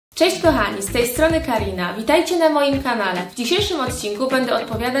Cześć kochani, z tej strony Karina. Witajcie na moim kanale. W dzisiejszym odcinku będę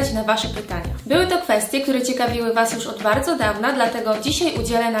odpowiadać na Wasze pytania. Były to kwestie, które ciekawiły Was już od bardzo dawna, dlatego dzisiaj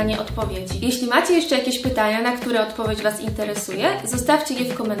udzielę na nie odpowiedzi. Jeśli macie jeszcze jakieś pytania, na które odpowiedź Was interesuje, zostawcie je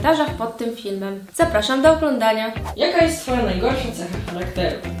w komentarzach pod tym filmem. Zapraszam do oglądania. Jaka jest Twoja najgorsza cecha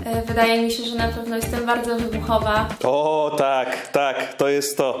charakteru? Wydaje mi się, że na pewno jestem bardzo wybuchowa. O, tak, to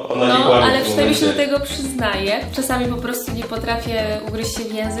jest to. No, ale przynajmniej się do tego przyznaję. Czasami po prostu nie potrafię ugryźć się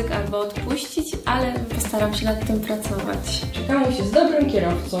w język albo odpuścić, ale postaram się nad tym pracować. Czy Kamuś jest dobrym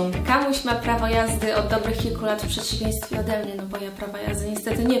kierowcą? Kamuś ma prawo jazdy od dobrych kilku lat w przeciwieństwie ode mnie, no bo ja prawa jazdy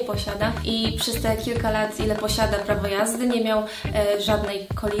niestety nie posiadam i przez te kilka lat, ile posiada prawo jazdy, nie miał żadnej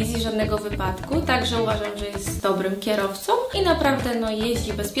kolizji, żadnego wypadku, także uważam, że jest dobrym kierowcą i naprawdę no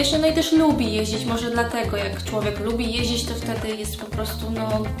jeździ bezpiecznie, no i też lubi jeździć, może dlatego jak człowiek lubi jeździć, to wtedy jest po prostu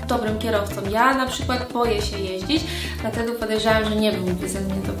no dobrym kierowcą. Ja na przykład boję się jeździć, dlatego podejrzewam, że nie byłby ze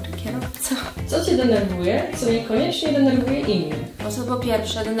mnie dobry kierowca. Co Cię denerwuje, co niekoniecznie denerwuje innych? No to po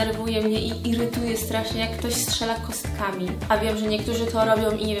pierwsze, denerwuje mnie i irytuje strasznie, jak ktoś strzela kostkami. A wiem, że niektórzy to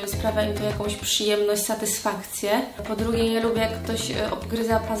robią i nie wiem, sprawia im to jakąś przyjemność, satysfakcję. Po drugie, nie lubię, jak ktoś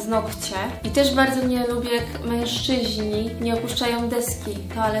obgryza paznokcie. I też bardzo nie lubię, jak mężczyźni nie opuszczają deski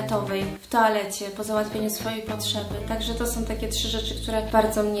toaletowej w toalecie po załatwieniu swojej potrzeby. Także to są takie trzy rzeczy, które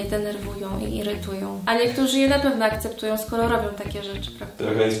bardzo mnie denerwują i irytują. A niektórzy je na pewno akceptują, skoro robią takie rzeczy, prawda?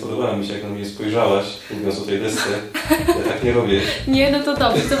 Trochę nie spodobała mi się, jak na mnie spojrzałaś, mówiąc o tej desce. Ja tak nie robię. Nie, no to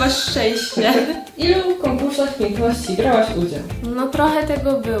dobrze, to masz szczęście. W ilu konkursach piękności brałaś udział? No trochę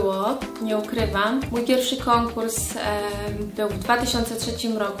tego było, nie ukrywam. Mój pierwszy konkurs był w 2003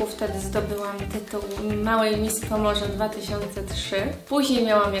 roku, wtedy zdobyłam tytuł Małej Miss Pomorza 2003. Później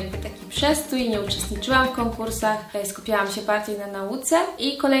miałam jakby taki przestój, nie uczestniczyłam w konkursach, skupiałam się bardziej na nauce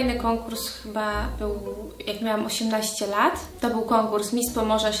i kolejny konkurs chyba był, jak miałam 18 lat. To był konkurs Miss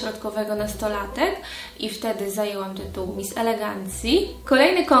Pomorza Środkowego Nastolatek i wtedy zajęłam tytuł Miss Elegancji.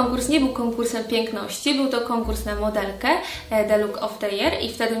 Kolejny konkurs nie był konkursem piękności, był to konkurs na modelkę The Look of the Year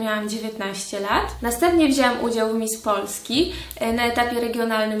i wtedy miałam 19 lat. Następnie wzięłam udział w Miss Polski. Na etapie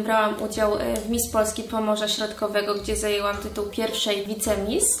regionalnym brałam udział w Miss Polski Pomorza Środkowego, gdzie zajęłam tytuł pierwszej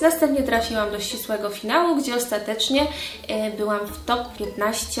wicemiss. Następnie trafiłam do ścisłego finału, gdzie ostatecznie byłam w top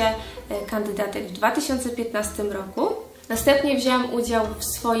 15 kandydatek w 2015 roku. Następnie wzięłam udział w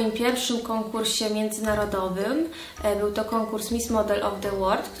swoim pierwszym konkursie międzynarodowym. Był to konkurs Miss Model of the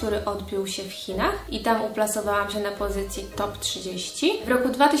World, który odbył się w Chinach i tam uplasowałam się na pozycji top 30. W roku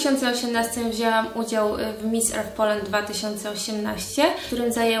 2018 wzięłam udział w Miss Earth Poland 2018, w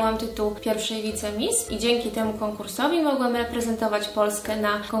którym zajęłam tytuł pierwszej wicemiss i dzięki temu konkursowi mogłam reprezentować Polskę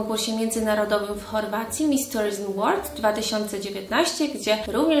na konkursie międzynarodowym w Chorwacji Miss Tourism World 2019, gdzie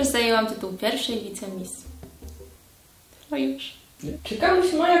również zajęłam tytuł pierwszej wicemiss. No już. Czy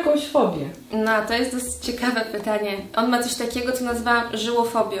Kamuś ma jakąś fobię? No, to jest dosyć ciekawe pytanie. On ma coś takiego, co nazywa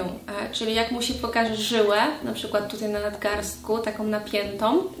żyłofobią, czyli jak mu się pokaże żyłę, na przykład tutaj na nadgarstku, taką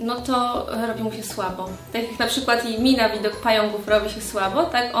napiętą, no to robi mu się słabo. Tak jak na przykład i mi na widok pająków robi się słabo,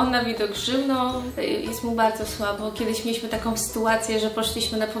 tak on na widok żył, no jest mu bardzo słabo. Kiedyś mieliśmy taką sytuację, że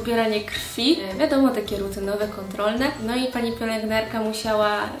poszliśmy na pobieranie krwi, wiadomo, takie rutynowe, kontrolne, no i pani pielęgniarka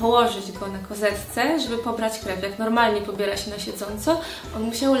musiała położyć go na kozetce, żeby pobrać krew. Jak normalnie pobiera się na siedząco, on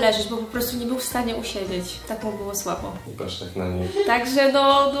musiał leżeć, bo po prostu nie był w stanie usiedzieć. Tak mu było słabo. I patrz tak na mnie. Także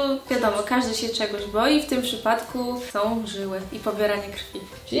no wiadomo, każdy się czegoś boi, w tym przypadku są żyły i pobieranie krwi.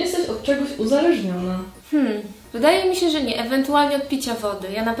 Czy jesteś od czegoś uzależniona? Wydaje mi się, że nie. Ewentualnie od picia wody.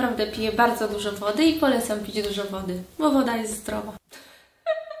 Ja naprawdę piję bardzo dużo wody i polecam pić dużo wody, bo woda jest zdrowa.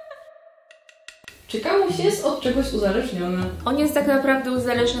 Czy Kamuś jest od czegoś uzależniona? On jest tak naprawdę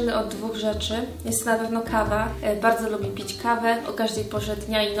uzależniony od dwóch rzeczy. Jest to na pewno kawa. Bardzo lubi pić kawę o każdej porze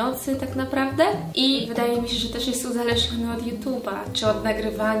dnia i nocy tak naprawdę. I wydaje mi się, że też jest uzależniony od YouTube'a, czy od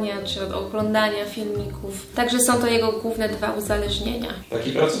nagrywania, czy od oglądania filmików. Także są to jego główne dwa uzależnienia.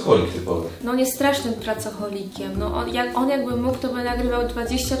 Taki pracocholik typowy. No on jest strasznym pracocholikiem. No on jakby mógł, to by nagrywał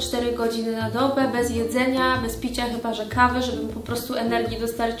 24 godziny na dobę, bez jedzenia, bez picia chyba, że kawy, żeby mu po prostu energii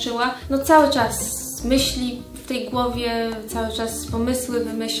dostarczyła. No cały czas myśli w tej głowie, cały czas pomysły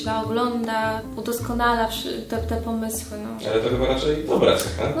wymyśla, ogląda, udoskonala te pomysły. No. Ale to chyba raczej dobra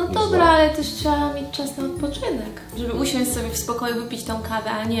cecha. No dobra, ale też trzeba mieć czas na odpoczynek, żeby usiąść sobie w spokoju, wypić tą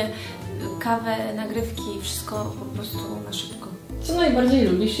kawę, a nie kawę, nagrywki, wszystko po prostu na szybko. Co najbardziej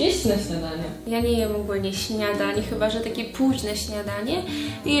lubisz jeść na śniadanie? Ja nie jem ogólnie śniadań, chyba że takie późne śniadanie.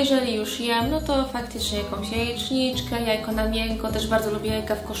 I jeżeli już jem, no to faktycznie jakąś jajeczniczkę, jajko na miękko, też bardzo lubię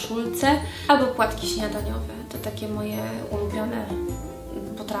jajka w koszulce, albo płatki śniadaniowe. To takie moje ulubione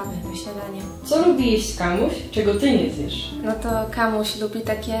potrawy na śniadanie. Co lubi jeść Kamuś, czego ty nie zjesz? No to Kamuś lubi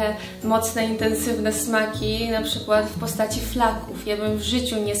takie mocne, intensywne smaki, na przykład w postaci flaków. Ja bym w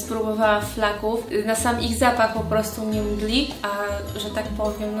życiu nie spróbowała flaków. Na sam ich zapach po prostu mnie mdli, a że tak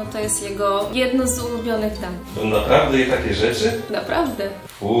powiem, no to jest jego jedno z ulubionych dań. On naprawdę je takie rzeczy? Naprawdę.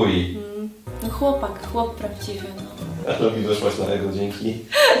 Fuj. No chłop prawdziwy, no. A lubi doszłaś na jego dzięki.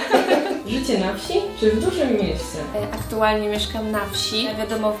 Życie na wsi czy w dużym mieście? Aktualnie mieszkam na wsi.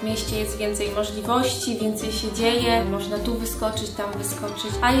 Wiadomo, w mieście jest więcej możliwości, więcej się dzieje. Można tu wyskoczyć, tam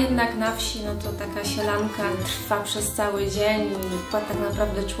wyskoczyć. A jednak na wsi, no to taka sielanka trwa przez cały dzień. I tak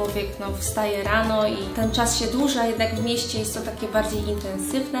naprawdę człowiek wstaje rano i ten czas się dłuża, jednak w mieście jest to takie bardziej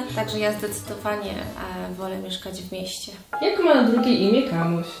intensywne. Także ja zdecydowanie wolę mieszkać w mieście. Jak ma na drugie imię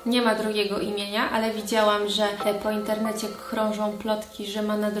Kamuś? Nie ma drugiego imienia, ale widziałam, że po internecie krążą plotki, że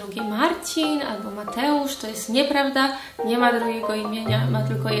ma na drugie Marcin albo Mateusz. To jest nieprawda, nie ma drugiego imienia, ma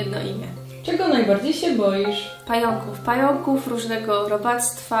tylko jedno imię. Czego najbardziej się boisz? Pająków, różnego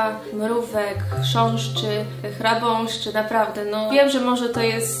robactwa, mrówek, chrząszczy, chrabąszczy, naprawdę, no wiem, że może to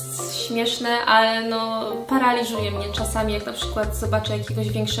jest śmieszne, ale no paraliżuje mnie czasami, jak na przykład zobaczę jakiegoś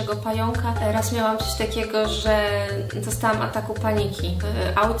większego pająka. Raz miałam coś takiego, że dostałam ataku paniki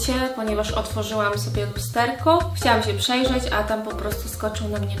w aucie, ponieważ otworzyłam sobie lusterko, chciałam się przejrzeć, a tam po prostu skoczył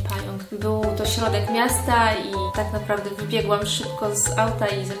na mnie pająk. Był to środek miasta i tak naprawdę wybiegłam szybko z auta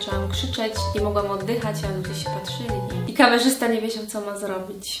i zaczęłam krzyczeć, nie mogłam oddychać, a ludzie się patrzyli i kamerzysta nie wiedział, co ma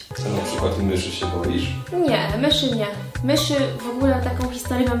zrobić. A na przykład myszy się boisz? Nie, myszy nie. Myszy, w ogóle taką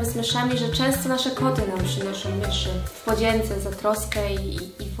historię mamy z myszami, że często nasze koty nam przynoszą myszy w podzięce za troskę i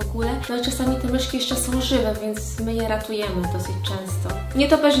w ogóle. No i czasami te myszki jeszcze są żywe, więc my je ratujemy dosyć często.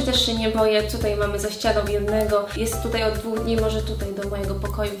 Nietoperzy też się nie boję. Tutaj mamy za ścianą jednego. Jest tutaj od 2 dni, może tutaj do mojego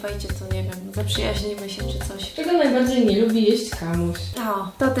pokoju wejdzie, to nie wiem, zaprzyjaźnimy się czy coś. Czego najbardziej nie lubi jeść Kamuś? O,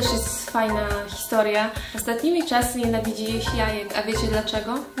 to też jest fajna historia. Ostatnimi czasy nienawidzi jeść jajek, a wiecie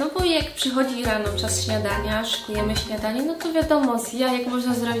dlaczego? No bo jak przychodzi rano czas śniadania, szykujemy śniadanie, no to wiadomo, z jajek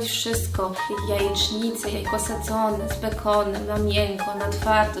można zrobić wszystko. Jajecznice, jajko sadzone, z bekonem, na miękko, na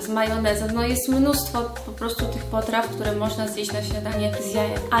twardo, z majonezem. No jest mnóstwo po prostu tych potraw, które można zjeść na śniadanie z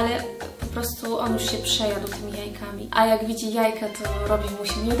jajek, ale po prostu on już się przejadł tymi jajkami. A jak widzi jajka, to robi mu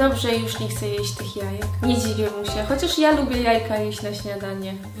się niedobrze i już nie chce jeść tych jajek. Nie dziwię mu się, chociaż ja lubię jajka jeść na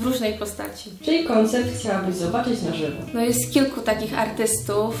śniadanie w różnej postaci. Czyj koncert chciałabyś zobaczyć na żywo? No jest kilku takich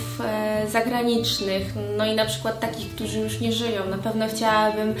artystów zagranicznych, no i na przykład takich, którzy już nie żyją. Na pewno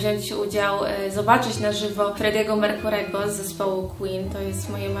chciałabym wziąć udział, zobaczyć na żywo Freddie'ego Mercurego z zespołu Queen, to jest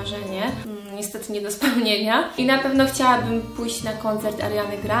moje marzenie. Niestety nie do spełnienia. I na pewno chciałabym pójść na koncert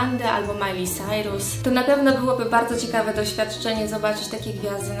Ariany Grande albo Miley Cyrus. To na pewno byłoby bardzo ciekawe doświadczenie zobaczyć takie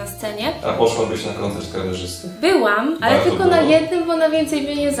gwiazdy na scenie. A poszłabyś na koncert kamerzysty? Byłam, ale Warto tylko było? na jednym, bo na więcej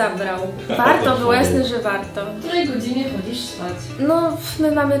mnie nie zabrał. Warto było, jasne, że warto. W której godzinie chodzisz spać? No,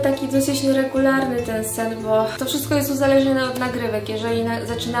 my mamy taki dosyć nieregularny ten sen, bo to wszystko jest uzależnione od nagrywek. Jeżeli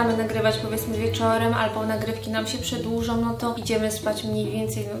zaczynamy nagrywać powiedzmy wieczorem, albo nagrywki nam się przedłużą, no to idziemy spać mniej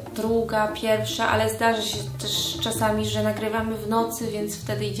więcej druga, pierwsza, ale zdarzy się też czasami, że nagrywamy w nocy, więc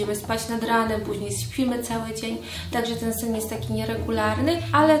wtedy idziemy spać nad ranem, później śpimy cały dzień, także ten sen jest taki nieregularny,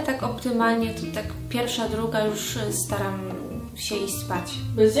 ale tak optymalnie to tak pierwsza, druga już staram się iść spać.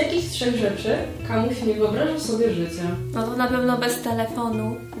 Bez jakich 3 rzeczy Kamuś nie wyobraża sobie życia? No to na pewno bez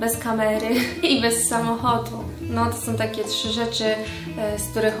telefonu, bez kamery i bez samochodu. No to są takie 3 rzeczy,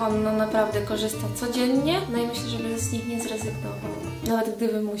 z których on naprawdę korzysta codziennie. No i myślę, że by z nich nie zrezygnował, nawet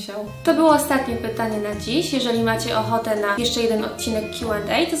gdyby musiał. To było ostatnie pytanie na dziś. Jeżeli macie ochotę na jeszcze jeden odcinek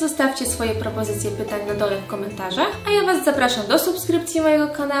Q&A, to zostawcie swoje propozycje pytań na dole w komentarzach. A ja Was zapraszam do subskrypcji mojego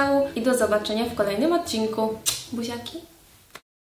kanału i do zobaczenia w kolejnym odcinku. Buziaki!